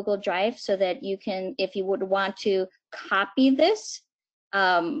this Google Drive so that you can, if you would want to copy this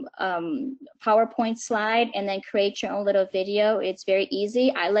PowerPoint slide and then create your own little video, it's very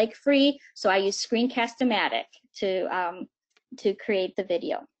easy. I like free, so I use Screencast-O-Matic to create the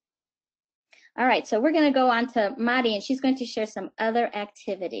video. All right, so we're going to go on to Madi, and she's going to share some other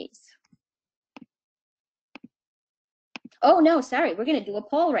activities. Oh, no, sorry. We're going to do a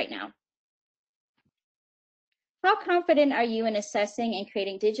poll right now. How confident are you in assessing and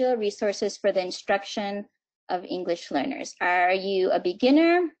creating digital resources for the instruction of English learners? Are you a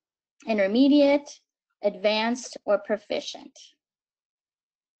beginner, intermediate, advanced, or proficient?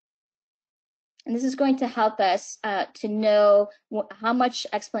 And this is going to help us to know how much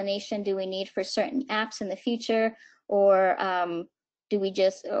explanation do we need for certain apps in the future, or do we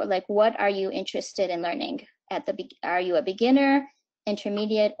just, or like, what are you interested in learning? Are you a beginner,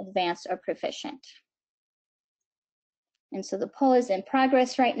 intermediate, advanced, or proficient? And so the poll is in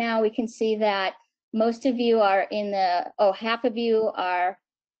progress right now. We can see that most of you are in the, half of you are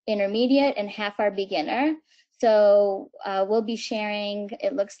intermediate and half are beginner. So we'll be sharing,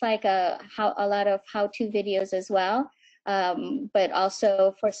 it looks like a lot of how-to videos as well, but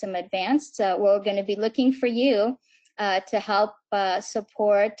also for some advanced. We're going to be looking for you to help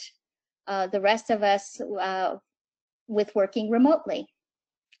support the rest of us with working remotely.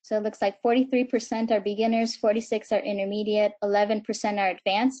 So it looks like 43% are beginners, 46% are intermediate, 11% are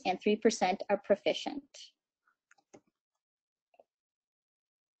advanced, and 3% are proficient.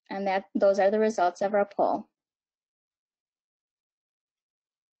 And those are the results of our poll.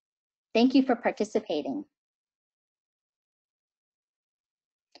 Thank you for participating.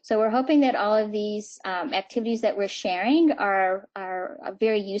 So we're hoping that all of these activities that we're sharing are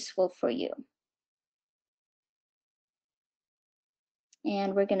very useful for you.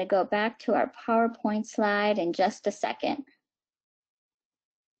 And we're going to go back to our PowerPoint slide in just a second.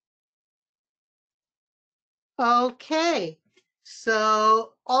 Okay,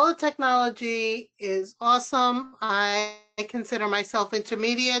 so all the technology is awesome. I consider myself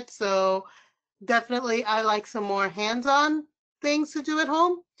intermediate, so definitely I like some more hands-on things to do at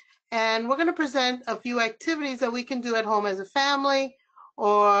home. And we're going to present a few activities that we can do at home as a family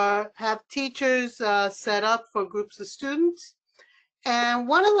or have teachers set up for groups of students. And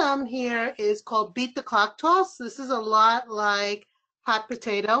one of them here is called Beat the Clock Toss. This is a lot like hot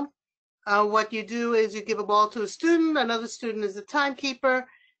potato. What you do is you give a ball to a student, another student is the timekeeper,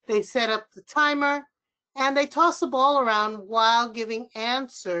 they set up the timer, and they toss the ball around while giving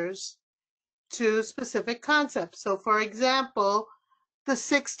answers to specific concepts. So for example, the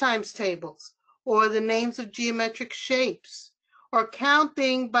 6 times tables, or the names of geometric shapes, or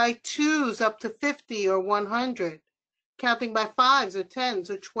counting by 2s up to 50 or 100, counting by 5s or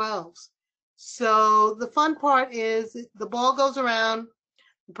 10s or 12s. So the fun part is the ball goes around,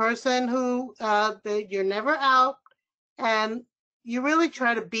 the person who, you're never out, and you really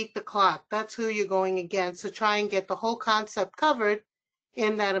try to beat the clock. That's who you're going against, to try and get the whole concept covered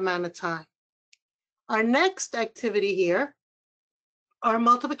in that amount of time. Our next activity here are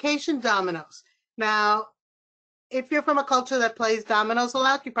multiplication dominoes. Now, if you're from a culture that plays dominoes a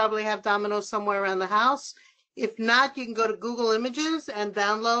lot, you probably have dominoes somewhere around the house. If not, you can go to Google Images and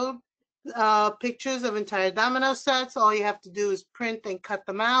download pictures of entire domino sets. All you have to do is print and cut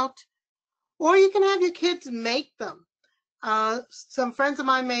them out. Or you can have your kids make them. Some friends of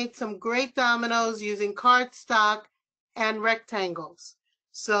mine made some great dominoes using cardstock and rectangles.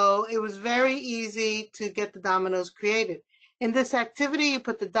 So it was very easy to get the dominoes created. In this activity, you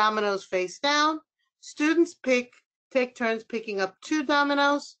put the dominoes face down. Students take turns picking up 2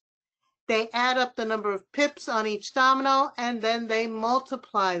 dominoes. They add up the number of pips on each domino, and then they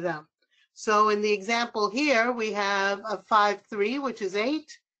multiply them. So in the example here, we have a 5-3, which is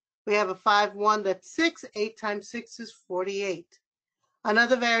 8. We have a 5-1, that's 6. 8 times 6 is 48.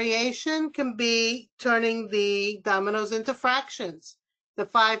 Another variation can be turning the dominoes into fractions. The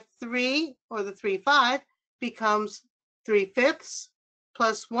 5-3 or the 3-5 becomes 3/5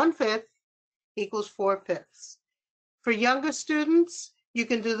 plus 1/5 equals 4/5. For younger students, you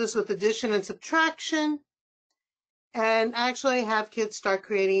can do this with addition and subtraction and actually have kids start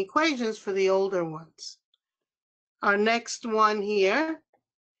creating equations for the older ones. Our next one here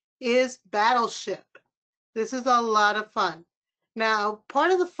is Battleship. This is a lot of fun. Now,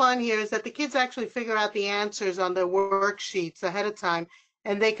 part of the fun here is that the kids actually figure out the answers on their worksheets ahead of time,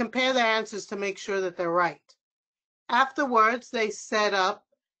 and they compare their answers to make sure that they're right. Afterwards, they set up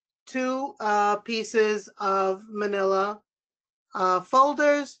 2 pieces of manila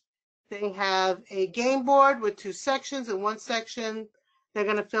folders. They have a game board with 2 sections. In one section, they're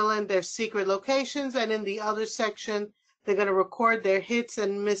going to fill in their secret locations, and in the other section, they're going to record their hits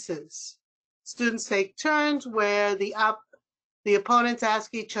and misses. Students take turns where the opponents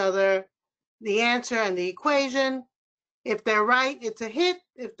ask each other the answer and the equation. If they're right, it's a hit.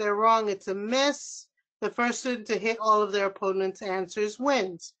 If they're wrong, it's a miss. The first student to hit all of their opponent's answers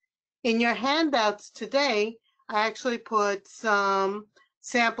wins. In your handouts today, I actually put some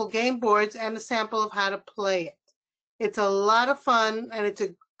sample game boards and a sample of how to play it. It's a lot of fun, and it's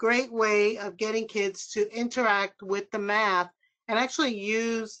a great way of getting kids to interact with the math and actually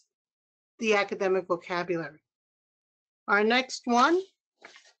use the academic vocabulary. Our next one,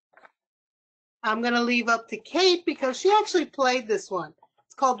 I'm going to leave up to Kate because she actually played this one.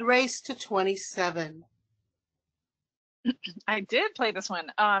 It's called Race to 27. I did play this one.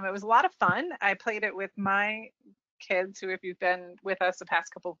 It was a lot of fun. I played it with my kids who, if you've been with us the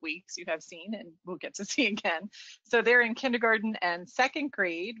past couple of weeks, you have seen and we'll get to see again. So they're in kindergarten and 2nd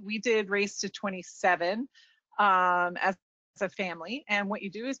grade. We did Race to 27. as a family. And what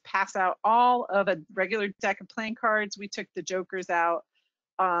you do is pass out all of a regular deck of playing cards. We took the jokers out.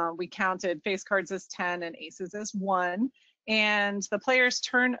 We counted face cards as 10 and aces as 1. And the players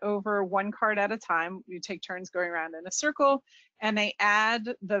turn over one card at a time. You take turns going around in a circle, and they add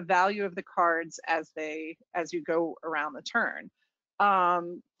the value of the cards as you go around the turn.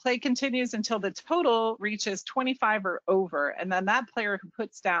 Play continues until the total reaches 25 or over, and then that player who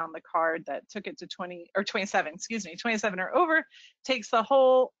puts down the card that took it to 27 or over takes the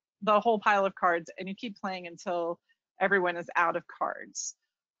whole pile of cards, and you keep playing until everyone is out of cards.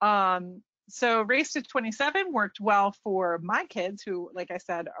 So Race to 27 worked well for my kids who, like I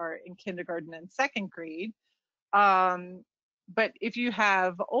said, are in kindergarten and second grade. But if you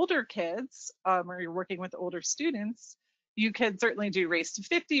have older kids or you're working with older students, you could certainly do Race to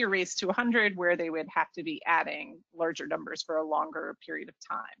 50 or Race to 100, where they would have to be adding larger numbers for a longer period of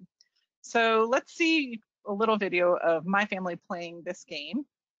time. So let's see a little video of my family playing this game.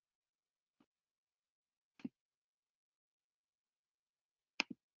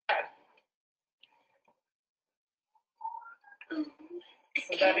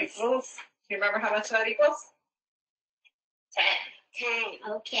 So that equals, do you remember how much that equals? 10.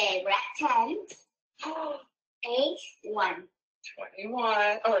 Okay, we're at 10. 8, 1.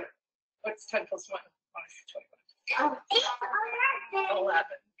 21. Oh, what's 10 plus 1? Oh, 11. 11.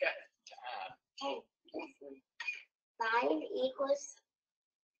 Good. 5 equals.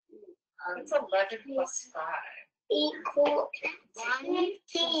 What's 11 plus 5? Equal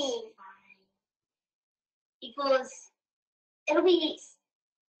 19. Equals. It'll be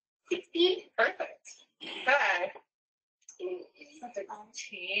 16. Perfect. Okay.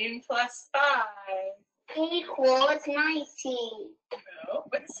 16 plus 5. Equals 19. No,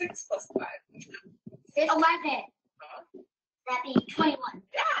 what's 6 plus 5? 11. Huh? That'd be 21.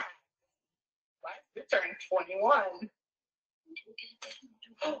 Yeah. Well, you turned 21.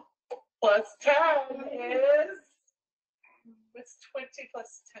 Plus 10 is, what's 20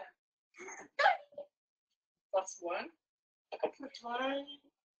 plus 10? 30. Plus 1?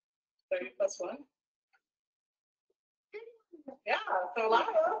 30 plus 1? Yeah, so Lava,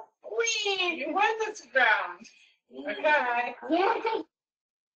 you won this round. Okay. Yeah.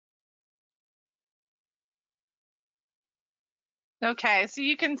 Okay, so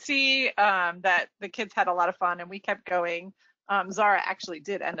you can see that the kids had a lot of fun and we kept going. Zara actually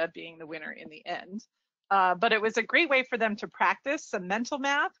did end up being the winner in the end. But it was a great way for them to practice some mental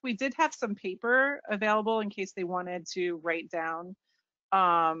math. We did have some paper available in case they wanted to write down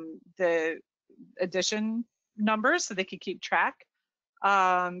the addition numbers so they could keep track.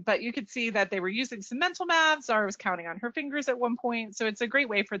 But you could see that they were using some mental math. Zara was counting on her fingers at one point. So it's a great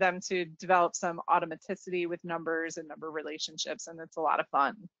way for them to develop some automaticity with numbers and number relationships, and it's a lot of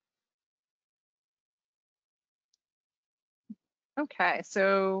fun. Okay,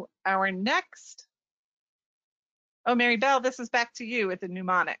 so our next, oh, Mary Bell, this is back to you with the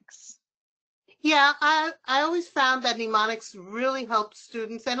mnemonics. Yeah, I always found that mnemonics really help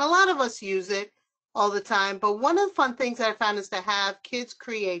students, and a lot of us use it all the time. But one of the fun things I found is to have kids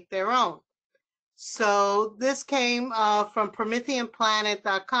create their own. So this came from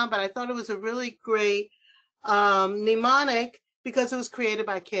PrometheanPlanet.com, but I thought it was a really great mnemonic because it was created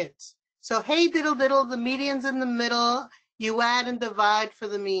by kids. So hey diddle diddle, the median's in the middle, you add and divide for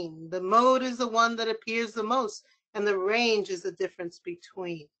the mean. The mode is the one that appears the most, and the range is the difference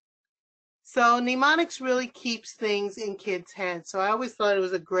between. So mnemonics really keeps things in kids' heads. So I always thought it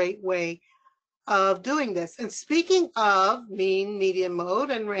was a great way of doing this. And speaking of mean, median,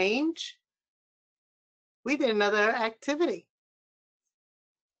 mode, and range, we did another activity.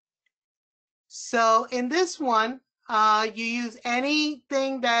 So in this one, you use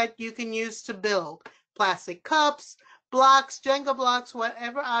anything that you can use to build. Plastic cups, blocks, Jenga blocks,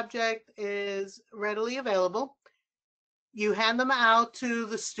 whatever object is readily available. You hand them out to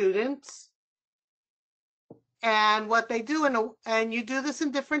the students. And what they do, and you do this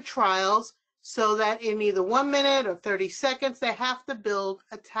in different trials, so that in either 1 minute or 30 seconds, they have to build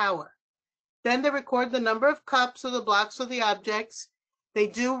a tower. Then they record the number of cups or the blocks or the objects. They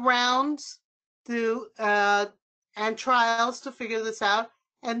do rounds and trials to figure this out.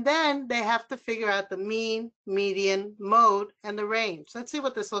 And then they have to figure out the mean, median, mode, and the range. Let's see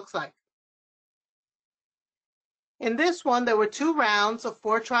what this looks like. In this one, there were 2 rounds of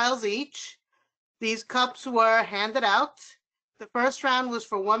 4 trials each. These cups were handed out. The first round was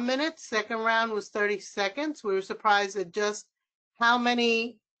for 1 minute. Second round was 30 seconds. We were surprised at just how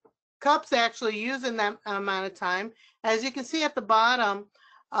many cups they actually use in that amount of time. As you can see at the bottom,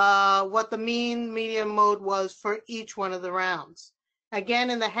 what the mean, median, mode was for each one of the rounds. Again,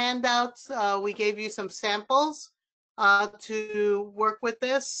 in the handouts, we gave you some samples to work with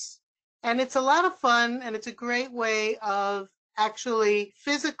this. And it's a lot of fun, and it's a great way of actually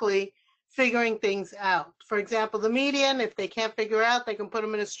physically figuring things out. For example, the median, if they can't figure out, they can put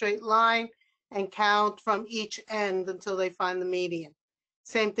them in a straight line and count from each end until they find the median.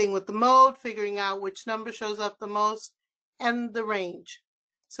 Same thing with the mode, figuring out which number shows up the most, and the range.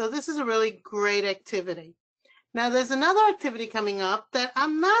 So this is a really great activity. Now there's another activity coming up that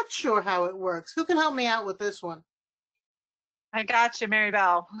I'm not sure how it works. Who can help me out with this one? I got you, Mary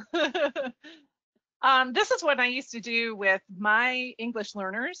Bell. This is what I used to do with my English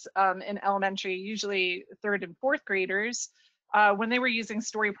learners in elementary, usually 3rd and 4th graders. When they were using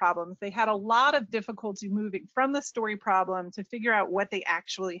story problems, they had a lot of difficulty moving from the story problem to figure out what they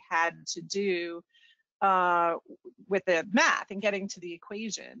actually had to do with the math and getting to the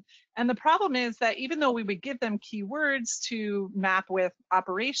equation. And the problem is that even though we would give them keywords to map with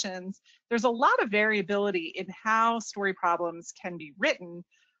operations, there's a lot of variability in how story problems can be written,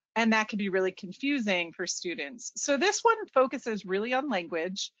 and that can be really confusing for students. So this one focuses really on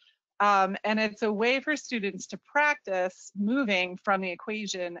language, and it's a way for students to practice moving from the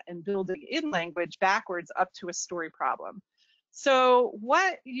equation and building in language backwards up to a story problem. So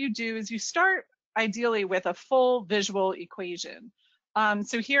what you do is you start ideally with a full visual equation.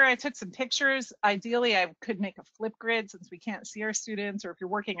 So here I took some pictures. Ideally, I could make a flip grid since we can't see our students, or if you're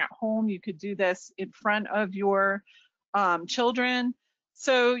working at home, you could do this in front of your children.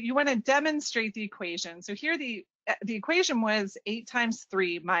 So you want to demonstrate the equation. So here the equation was 8 times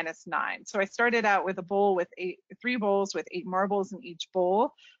 3 minus 9. So I started out with a bowl with 3 bowls with 8 marbles in each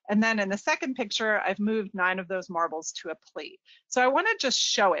bowl. And then in the second picture, I've moved 9 of those marbles to a plate. So I want to just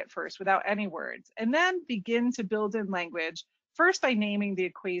show it first without any words, and then begin to build in language, first by naming the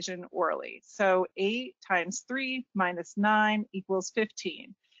equation orally. So 8 times 3 minus 9 equals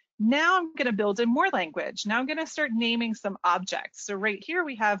 15. Now I'm going to build in more language. Now I'm going to start naming some objects. So right here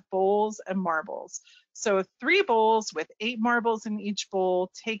we have bowls and marbles. So 3 bowls with 8 marbles in each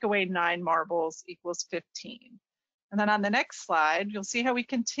bowl, take away 9 marbles equals 15. And then on the next slide, you'll see how we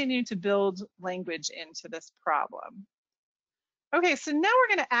continue to build language into this problem. Okay, so now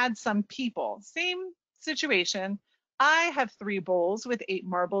we're going to add some people. Same situation. I have 3 bowls with 8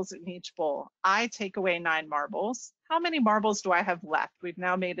 marbles in each bowl. I take away 9 marbles. How many marbles do I have left? We've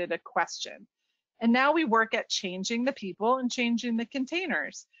now made it a question. And now we work at changing the people and changing the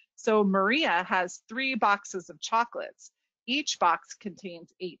containers. So Maria has 3 boxes of chocolates. Each box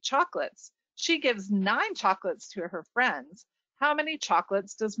contains 8 chocolates. She gives 9 chocolates to her friends. How many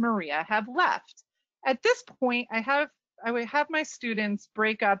chocolates does Maria have left? At this point, I would have my students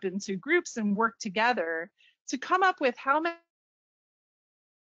break up into groups and work together to come up with how many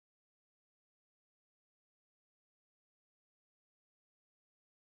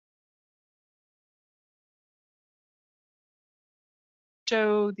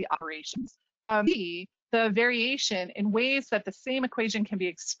show the operations. The variation in ways that the same equation can be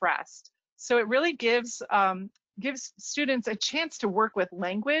expressed. So it really gives students a chance to work with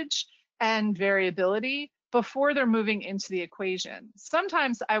language and variability before they're moving into the equation.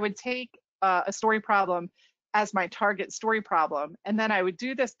 Sometimes I would take a story problem as my target story problem, and then I would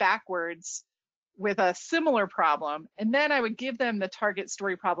do this backwards with a similar problem, and then I would give them the target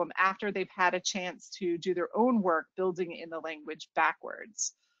story problem after they've had a chance to do their own work building in the language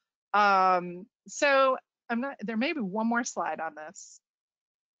backwards. So there may be one more slide on this.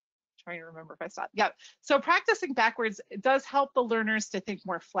 Trying to remember if I stopped. Yeah, so practicing backwards does help the learners to think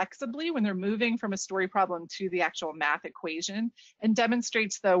more flexibly when they're moving from a story problem to the actual math equation, and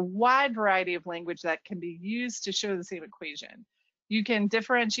demonstrates the wide variety of language that can be used to show the same equation. You can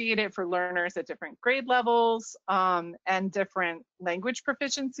differentiate it for learners at different grade levels and different language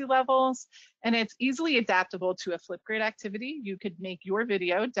proficiency levels, and it's easily adaptable to a Flipgrid activity. You could make your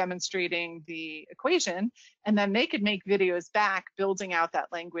video demonstrating the equation, and then they could make videos back building out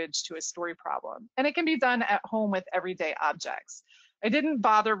that language to a story problem. And it can be done at home with everyday objects. I didn't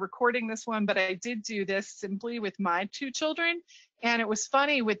bother recording this one, but I did do this simply with my 2 children. And it was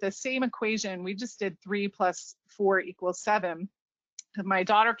funny, with the same equation, we just did 3 plus 4 equals 7. My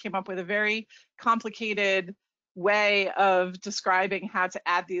daughter came up with a very complicated way of describing how to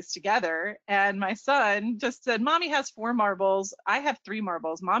add these together. And my son just said, Mommy has 4 marbles. I have 3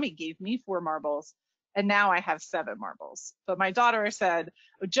 marbles. Mommy gave me 4 marbles. And now I have 7 marbles. But my daughter said,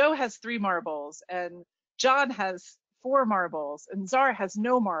 oh, Joe has 3 marbles and John has 4 marbles and Zara has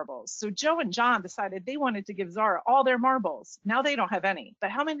no marbles. So Joe and John decided they wanted to give Zara all their marbles. Now they don't have any.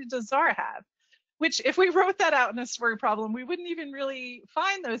 But how many does Zara have? Which, if we wrote that out in a story problem, we wouldn't even really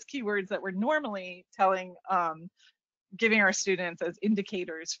find those keywords that we're normally telling giving our students as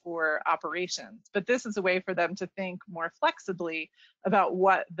indicators for operations. But this is a way for them to think more flexibly about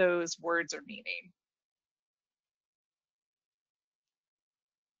what those words are meaning.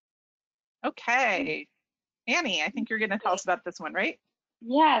 Okay, Annie, I think you're going to tell us about this one, right?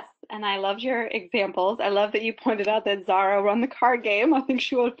 Yes, and I loved your examples. I love that you pointed out that Zara run the card game. I think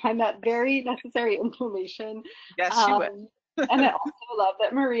she would find that very necessary information. Yes, she would. And I also love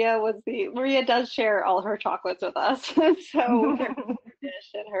that Maria does share all her chocolates with us. So her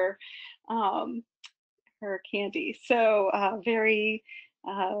dish and her candy. So very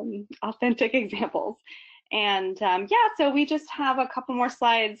authentic examples. And yeah, so we just have a couple more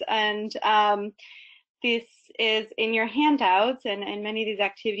slides, and this is in your handouts, and many of these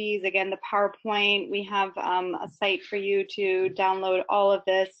activities, again, the PowerPoint, we have a site for you to download all of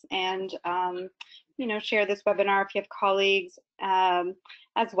this and share this webinar if you have colleagues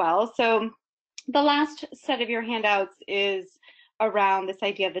as well. So the last set of your handouts is around this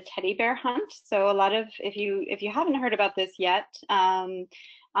idea of the teddy bear hunt. So a lot of, if you haven't heard about this yet,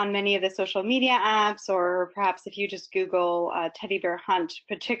 on many of the social media apps, or perhaps if you just Google teddy bear hunt,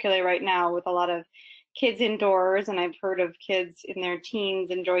 particularly right now with a lot of kids indoors, and I've heard of kids in their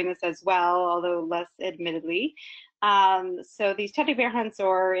teens enjoying this as well, although less admittedly. So these teddy bear hunts,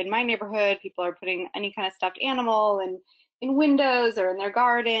 or in my neighborhood, people are putting any kind of stuffed animal in windows or in their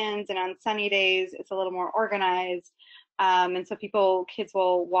gardens, and on sunny days, it's a little more organized. And so kids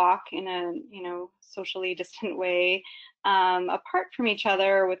will walk in a socially distant way, apart from each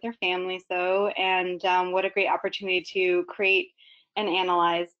other with their families though, and what a great opportunity to create and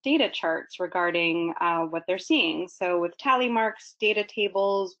analyze data charts regarding what they're seeing. So with tally marks, data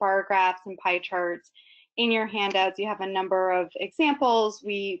tables, bar graphs, and pie charts, in your handouts you have a number of examples.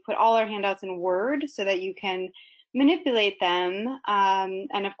 We put all our handouts in Word so that you can manipulate them,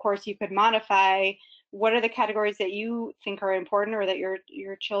 and of course you could modify what are the categories that you think are important, or that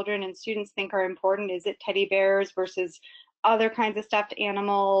your children and students think are important. Is it teddy bears versus other kinds of stuffed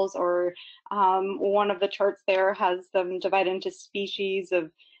animals? Or one of the charts there has them divided into species of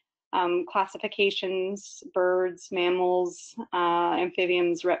classifications: birds, mammals,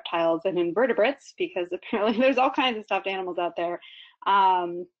 amphibians, reptiles, and invertebrates, because apparently there's all kinds of stuffed animals out there.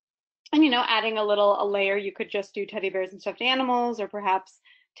 And adding a layer, you could just do teddy bears and stuffed animals, or perhaps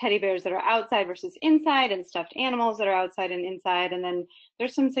teddy bears that are outside versus inside, and stuffed animals that are outside and inside. And then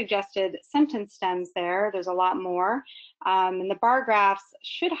there's some suggested sentence stems there. There's a lot more. And the bar graphs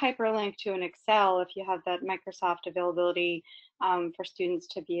should hyperlink to an Excel if you have that Microsoft availability, for students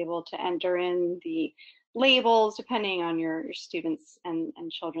to be able to enter in the labels depending on your students and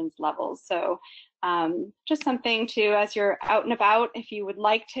children's levels. So just something to, as you're out and about, if you would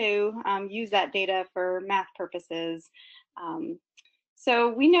like to use that data for math purposes.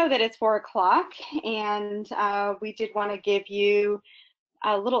 So we know that it's 4 o'clock, and we did want to give you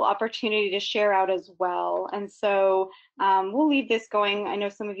a little opportunity to share out as well. And so we'll leave this going. I know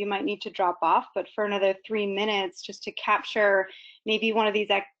some of you might need to drop off, but for another 3 minutes, just to capture maybe one of these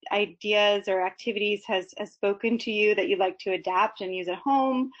ideas or activities has spoken to you that you'd like to adapt and use at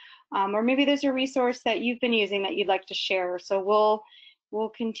home, or maybe there's a resource that you've been using that you'd like to share. So we'll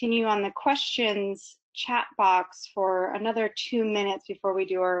continue on the questions chat box for another 2 minutes before we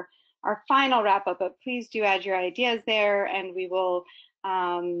do our final wrap up, but please do add your ideas there, and we will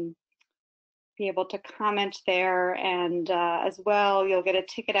be able to comment there. And as well, you'll get a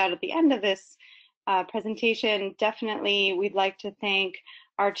ticket out at the end of this presentation. Definitely, we'd like to thank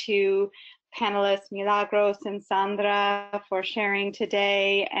our 2 panelists, Milagros and Sandra, for sharing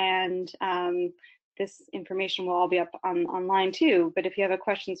today. And this information will all be up online too. But if you have a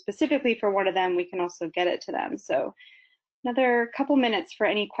question specifically for one of them, we can also get it to them. So another couple minutes for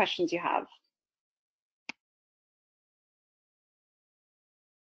any questions you have.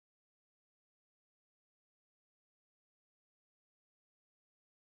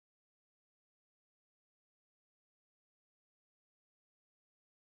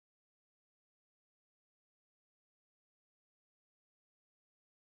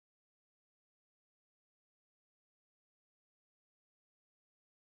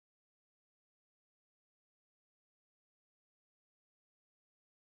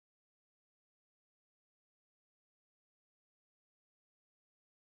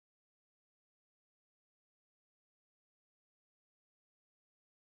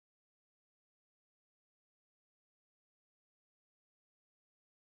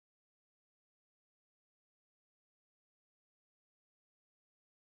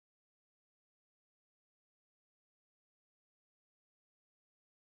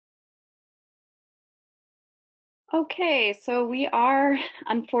 Okay, so we are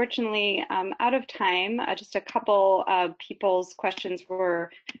unfortunately out of time. Just a couple of people's questions were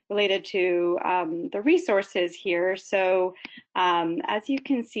related to the resources here. So as you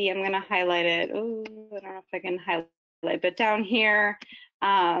can see, I'm going to highlight it. Oh, I don't know if I can highlight, but down here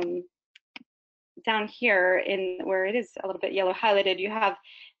in where it is a little bit yellow highlighted, you have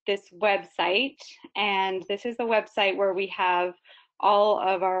this website, and this is the website where we have all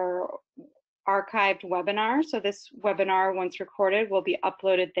of our archived webinar. So this webinar, once recorded, will be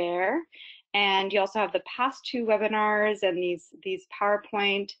uploaded there. And you also have the past 2 webinars and these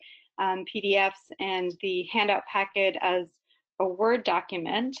PowerPoint PDFs and the handout packet as a Word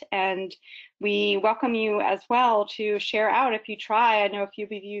document. And we welcome you as well to share out if you try. I know a few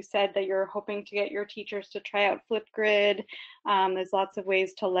of you said that you're hoping to get your teachers to try out Flipgrid. There's lots of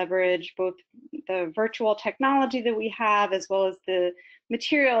ways to leverage both the virtual technology that we have as well as the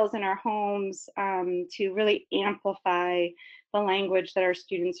materials in our homes to really amplify the language that our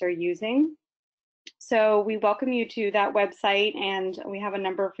students are using. So we welcome you to that website, and we have a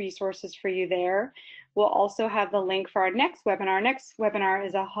number of resources for you there. We'll also have the link for our next webinar. Our next webinar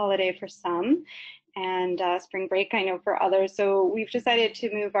is a holiday for some, and spring break, I know, for others. So we've decided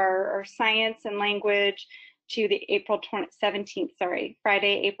to move our science and language to the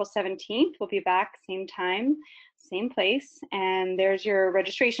Friday, April 17th. We'll be back same time, same place, and there's your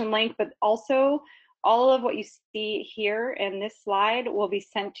registration link, but also all of what you see here in this slide will be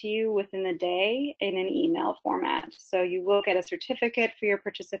sent to you within the day in an email format. So you will get a certificate for your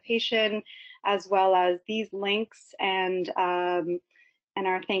participation, as well as these links and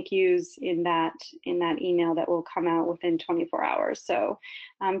our thank yous in that email that will come out within 24 hours. So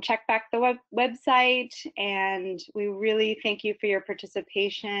check back the website, and we really thank you for your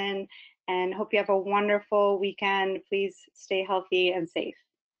participation and hope you have a wonderful weekend. Please stay healthy and safe.